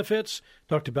VA benefits,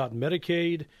 talked about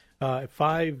Medicaid,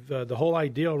 the whole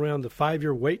idea around the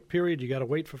 5-year wait period. You got to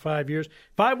wait for 5 years.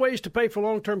 5 ways to pay for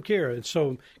long-term care. And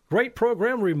so, great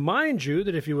program. Remind you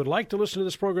that if you would like to listen to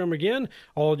this program again,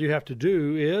 all you have to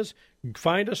do is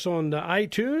find us on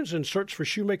iTunes and search for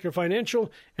Shoemaker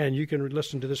Financial, and you can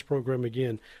listen to this program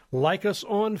again. Like us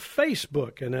on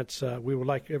Facebook, and that's we would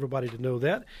like everybody to know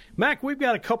that. Mac, we've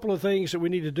got a couple of things that we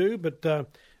need to do, but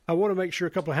I want to make sure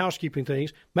a couple of housekeeping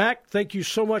things. Mac, thank you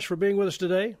so much for being with us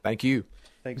today. Thank you.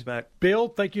 Thanks, Mac. Bill,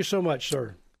 thank you so much,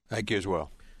 sir. Thank you as well.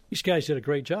 These guys did a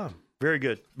great job. Very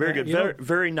good. Very good.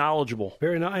 Very knowledgeable.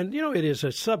 And, it is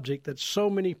a subject that so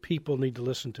many people need to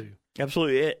listen to.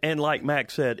 Absolutely. And like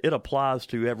Mac said, it applies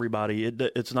to everybody.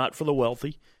 It's not for the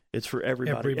wealthy. It's for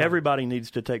everybody. Everybody needs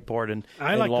to take part in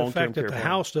I like long-term the fact that care the planning.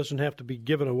 house doesn't have to be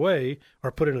given away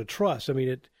or put in a trust. I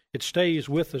mean, it stays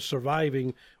with the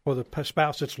surviving or the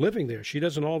spouse that's living there. She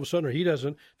doesn't all of a sudden, or he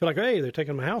doesn't feel like, hey, they're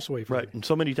taking my house away from me. And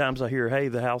so many times I hear, hey,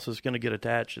 the house is going to get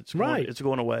attached. It's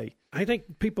going away. I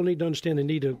think people need to understand they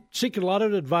need to seek a lot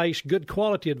of advice, good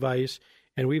quality advice,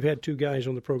 and we've had 2 guys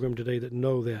on the program today that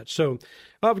know that. So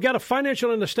we've got a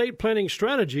financial and estate planning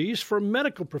strategies for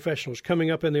medical professionals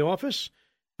coming up in the office.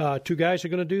 2 guys are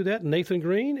going to do that, Nathan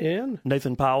Green and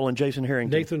Nathan Powell and Jason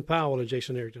Harrington. Nathan Powell and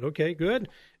Jason Harrington. Okay, good.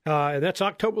 And that's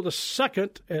October the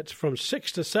 2nd. It's from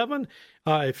 6 to 7.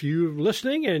 If you're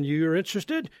listening and you're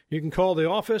interested, you can call the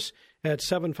office at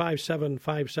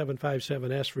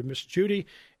 757-5757. Ask for Miss Judy,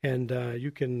 and you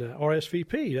can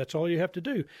RSVP. That's all you have to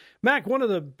do. Mac, one of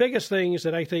the biggest things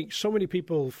that I think so many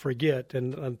people forget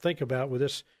and think about with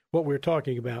this, what we're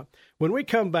talking about. When we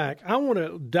come back, I want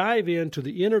to dive into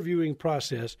the interviewing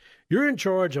process. You're in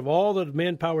charge of all the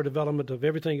manpower development of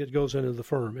everything that goes into the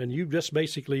firm, and you just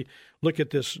basically look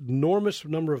at this enormous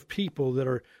number of people that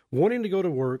are wanting to go to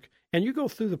work, and you go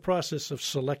through the process of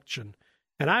selection.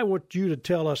 And I want you to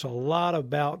tell us a lot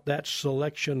about that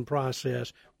selection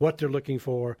process, what they're looking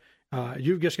for.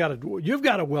 You've got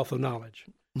a wealth of knowledge.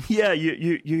 Yeah,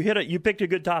 you hit it. You picked a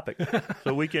good topic,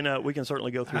 so we can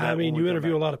certainly go through that. I mean, you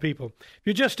interview a lot of people. If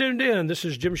you just tuned in, this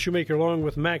is Jim Shoemaker along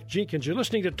with Mac Jenkins. You're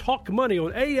listening to Talk Money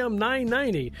on AM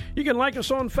 990. You can like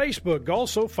us on Facebook.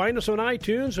 Also, find us on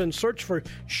iTunes and search for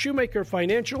Shoemaker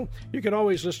Financial. You can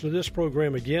always listen to this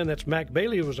program again. That's Mac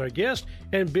Bailey, who was our guest,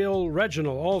 and Bill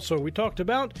Reginald. Also, we talked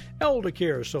about elder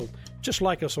care. So just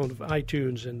like us on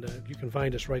iTunes, and you can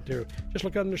find us right there. Just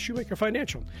look under Shoemaker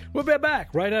Financial. We'll be back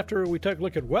right after we take a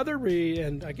look at weather.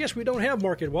 And I guess we don't have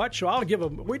Market Watch, so I'll give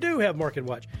them. We do have Market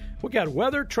Watch. We got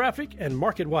weather, traffic, and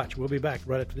Market Watch. We'll be back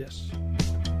right after this.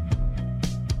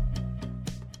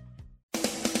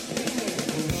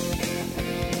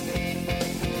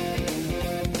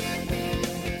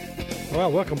 Well,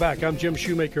 welcome back. I'm Jim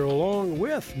Shoemaker along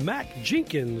with Mac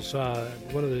Jenkins,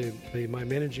 one of my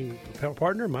managing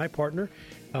partner, my partner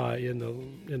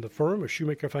in the firm of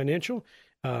Shoemaker Financial.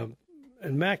 And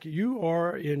Mac, you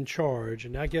are in charge,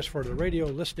 and I guess for the radio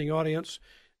listening audience,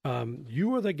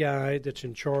 you are the guy that's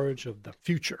in charge of the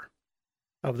future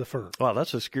of the firm. Well,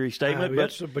 that's a scary statement,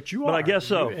 but you are. But I guess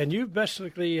so. And you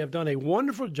basically have done a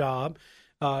wonderful job,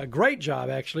 great job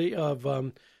actually, of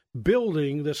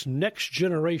building this next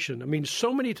generation. I mean,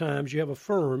 so many times you have a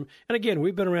firm, and again,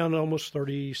 we've been around almost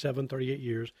 37, 38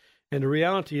 years, And the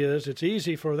reality is, it's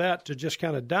easy for that to just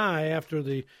kind of die after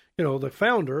the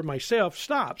founder, myself,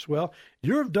 stops. Well,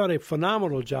 you've done a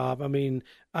phenomenal job. I mean,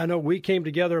 I know we came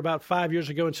together about 5 years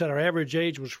ago and said our average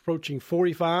age was approaching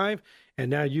 45, and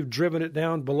now you've driven it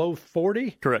down below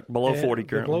 40. Correct, below 40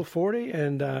 currently. Below 40,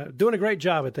 and doing a great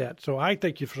job at that. So I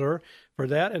thank you, sir, for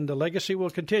that, and the legacy will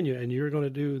continue. And you're going to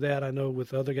do that, I know,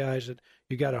 with other guys that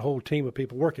you got a whole team of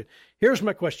people working. Here's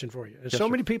my question for you. As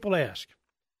many people ask,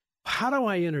 how do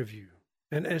I interview?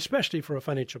 And especially for a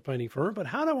financial planning firm, but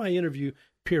how do I interview,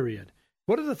 period?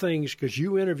 What are the things, because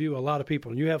you interview a lot of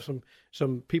people, and you have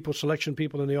some people, selection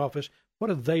people in the office, what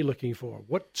are they looking for?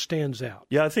 What stands out?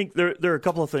 Yeah, I think there are a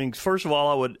couple of things. First of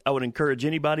all, I would encourage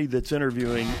anybody that's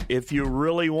interviewing, if you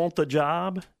really want the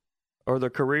job or the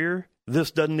career,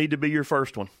 this doesn't need to be your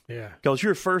first one. Yeah. Because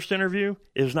your first interview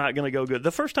is not going to go good.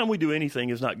 The first time we do anything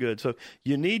is not good. So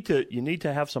you need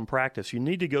to have some practice. You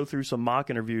need to go through some mock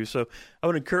interviews. So I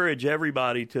would encourage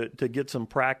everybody to get some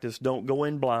practice. Don't go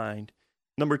in blind.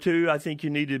 Number two, I think you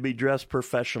need to be dressed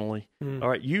professionally. All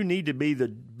right. You need to be the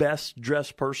best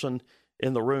dressed person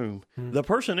in the room. The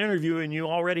person interviewing you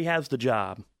already has the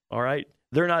job. All right.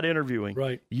 They're not interviewing.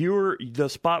 Right. The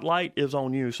spotlight is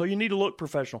on you. So you need to look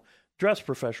professional. Dress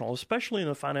professional, especially in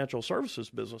the financial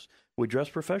services business. We dress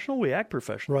professional, we act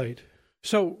professional. Right.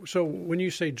 So when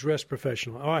you say dress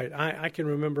professional, all right, I can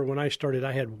remember when I started,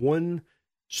 I had one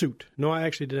suit. No, I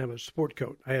actually didn't have a sport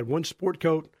coat. I had one sport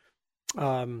coat.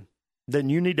 Then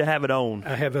you need to have it on.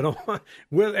 I have it on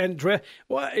and dress.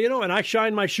 Well, and I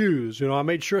shine my shoes. I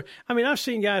made sure. I mean, I've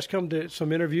seen guys come to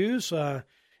some interviews, and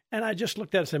I just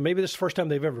looked at it and said, maybe this is the first time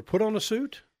they've ever put on a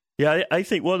suit. Yeah, I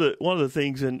think one of the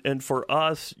things, and for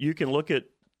us, you can look at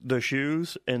the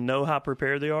shoes and know how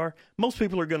prepared they are. Most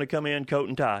people are going to come in coat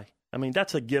and tie. I mean,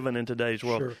 that's a given in today's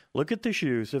world. Sure. Look at the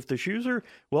shoes. If the shoes are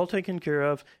well taken care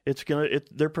of,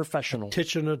 they're professional.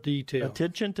 Attention to detail.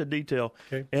 Attention to detail.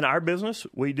 Okay. In our business,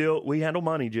 we handle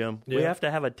money, Jim. Yeah. We have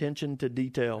to have attention to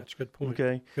detail. That's a good point.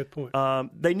 Okay. Good point.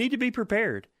 They need to be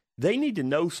prepared. They need to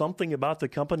know something about the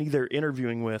company they're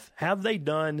interviewing with. Have they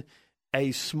done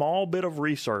a small bit of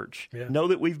research? Yeah. Know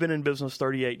that we've been in business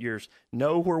 38 years.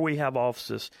 Know where we have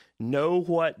offices. Know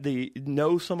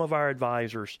some of our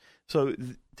advisors. So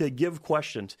to give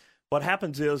questions. What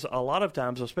happens is a lot of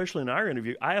times, especially in our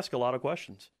interview, I ask a lot of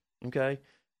questions. Okay,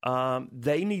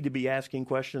 they need to be asking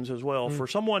questions as well. For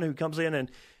someone who comes in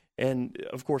and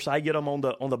of course I get them on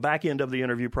the back end of the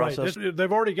interview process. Right.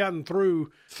 They've already gotten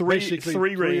through three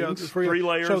layers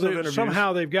so of interviews.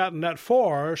 Somehow they've gotten that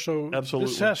far. So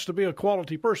Absolutely. This has to be a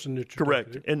quality person that you're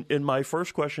correct. talking to. And my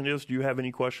first question is, do you have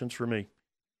any questions for me?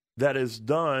 That is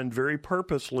done very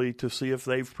purposely to see if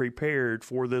they've prepared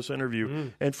for this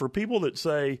interview. And for people that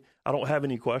say, I don't have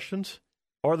any questions,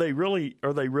 are they really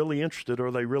interested?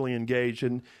 Are they really engaged?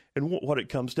 And what it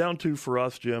comes down to for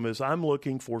us, Jim, is I'm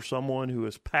looking for someone who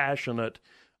is passionate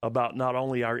about not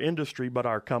only our industry but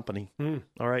our company.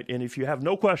 All right. And if you have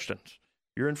no questions,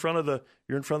 you're in front of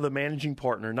the managing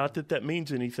partner. Not that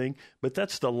means anything, but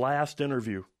that's the last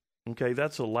interview. Okay,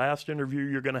 that's the last interview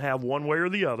you're going to have one way or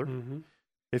the other.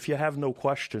 If you have no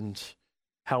questions,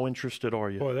 how interested are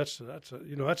you? Boy,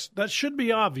 that should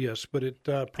be obvious, but it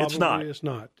probably is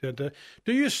not.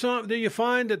 Do you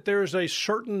find that there's a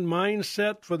certain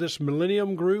mindset for this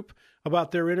millennium group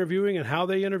about their interviewing and how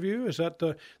they interview? Is that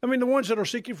the ones that are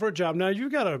seeking for a job? Now, you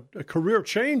got a career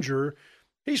changer.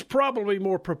 He's probably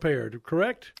more prepared,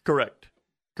 correct? Correct.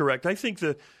 I think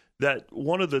that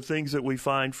one of the things that we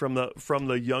find from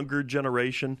the younger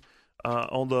generation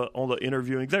on the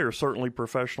interviewing, they are certainly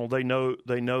professional. They know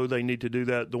they need to do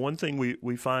that. The one thing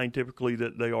we find typically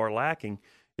that they are lacking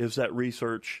is that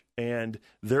research, and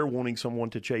they're wanting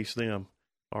someone to chase them.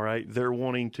 All right, they're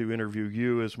wanting to interview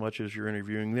you as much as you're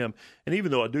interviewing them. And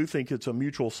even though I do think it's a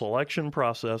mutual selection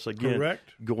process, again,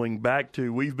 correct. Going back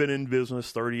to we've been in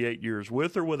business 38 years,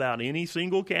 with or without any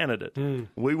single candidate,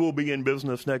 we will be in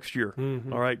business next year.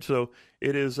 All right, so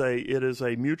it is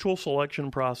a mutual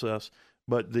selection process.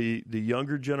 But the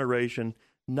younger generation,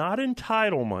 not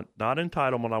entitlement.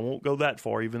 I won't go that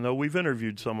far, even though we've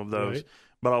interviewed some of those. Right.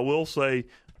 But I will say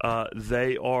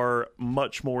they are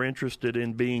much more interested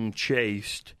in being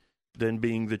chased than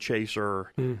being the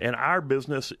chaser. And our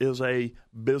business is a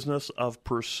business of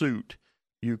pursuit.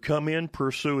 You come in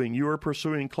pursuing. You are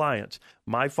pursuing clients.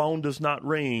 My phone does not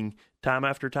ring time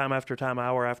after time after time,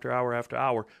 hour after hour after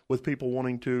hour, with people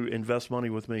wanting to invest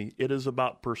money with me. It is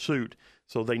about pursuit.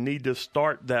 So they need to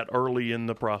start that early in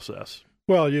the process.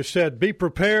 Well, you said be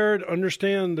prepared,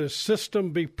 understand the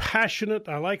system, be passionate.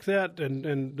 I like that,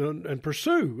 and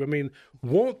pursue. I mean,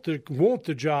 want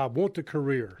the job, want the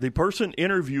career. The person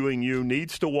interviewing you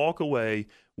needs to walk away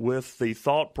with the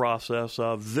thought process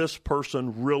of this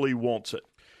person really wants it.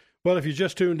 Well, if you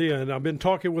just tuned in, I've been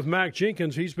talking with Mac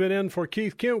Jenkins. He's been in for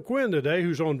Keith Quinn today,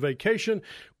 who's on vacation.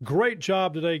 Great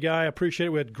job today, Guy. I appreciate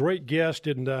it. We had great guests.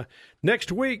 And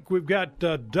next week, we've got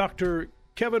Dr.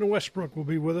 Kevin Westbrook will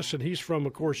be with us, and he's from,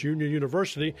 of course, Union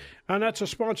University, and that's a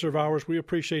sponsor of ours. We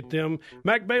appreciate them.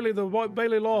 Mac Bailey, the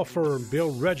Bailey Law Firm,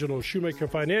 Bill Reginald, Shoemaker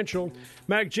Financial.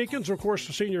 Mac Jenkins, of course,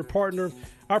 the senior partner.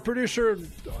 Our producer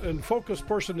and focus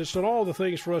person that's done all the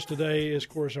things for us today is, of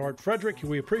course, Art Frederick.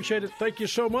 We appreciate it. Thank you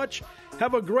so much.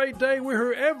 Have a great day.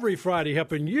 We're here every Friday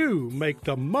helping you make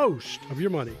the most of your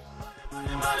money.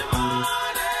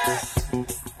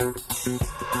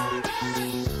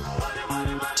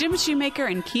 Jim Shoemaker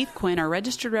and Keith Quinn are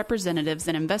registered representatives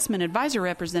and investment advisor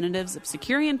representatives of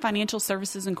Securian Financial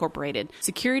Services Incorporated,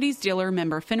 securities dealer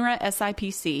member FINRA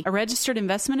SIPC, a registered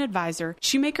investment advisor.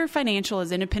 Shoemaker Financial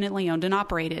is independently owned and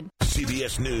operated.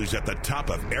 CBS News at the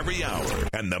top of every hour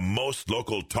and the most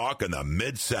local talk in the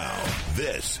Mid-South.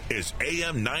 This is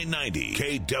AM 990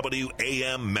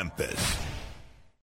 KWAM Memphis.